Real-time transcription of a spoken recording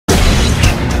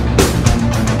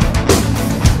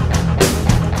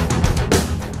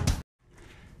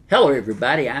Hello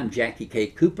everybody, I'm Jackie K.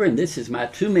 Cooper and this is my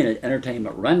 2-minute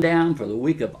entertainment rundown for the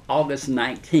week of August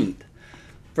 19th.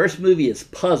 First movie is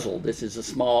Puzzle. This is a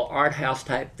small art house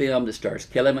type film that stars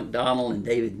Kelly MacDonald and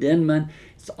David Denman.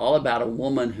 It's all about a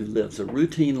woman who lives a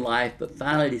routine life but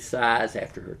finally decides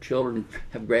after her children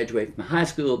have graduated from high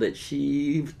school that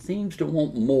she seems to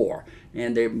want more,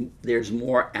 and there's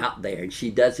more out there, and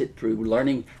she does it through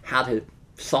learning how to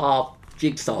solve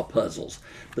jigsaw puzzles.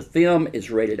 The film is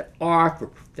rated R for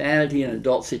profanity in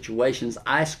adult situations.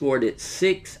 I scored it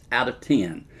 6 out of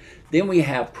 10. Then we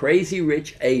have Crazy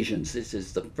Rich Asians. This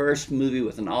is the first movie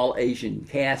with an all-Asian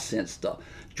cast since the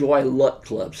Joy Luck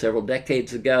Club several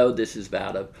decades ago. This is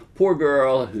about a poor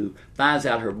girl who finds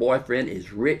out her boyfriend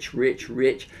is rich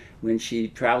when she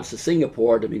travels to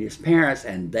Singapore to meet his parents,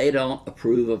 and they don't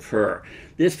approve of her.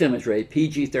 This film is rated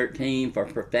PG-13 for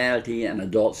profanity in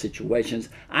adult situations.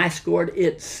 I scored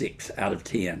it 6 out of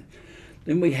 10.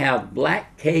 Then we have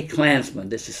BlackkKlansman.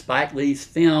 This is Spike Lee's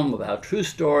film about a true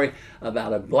story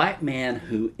about a black man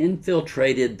who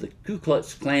infiltrated the Ku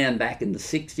Klux Klan back in the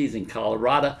 60s in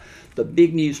Colorado. The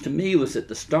big news to me was that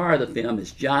the star of the film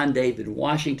is John David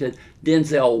Washington,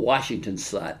 Denzel Washington's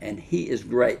son, and he is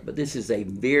great, but this is a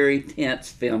very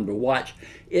tense film to watch.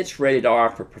 It's rated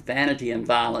R for profanity and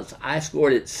violence. I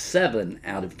scored it 7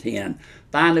 out of 10.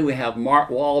 Finally, we have Mark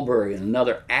Wahlberg in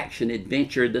another action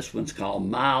adventure. This one's called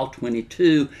Mile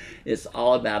 22. It's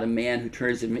all about a man who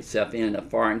turns himself in a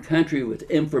foreign country with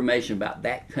information about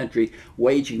that country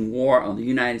waging war on the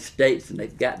United States, and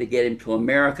they've got to get him to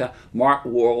America. Mark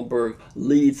Wahlberg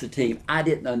leads the team. I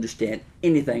didn't understand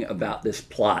anything about this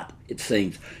plot, it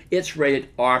seems. It's rated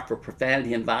R for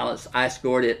profanity and violence. I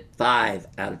scored it 5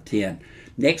 out of 10.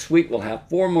 Next week, we'll have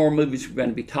 4 more movies we're going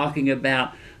to be talking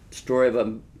about. The story of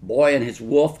a boy and his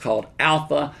wolf called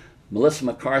Alpha, Melissa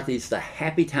McCarthy's The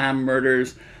Happy Time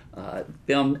Murders,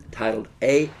 film titled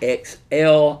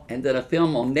AXL, and then a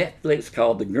film on Netflix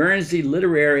called The Guernsey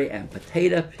Literary and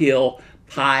Potato Peel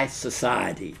Pie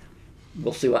Society.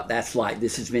 We'll see what that's like.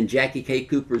 This has been Jackie K.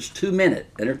 Cooper's 2-minute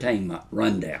entertainment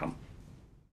rundown.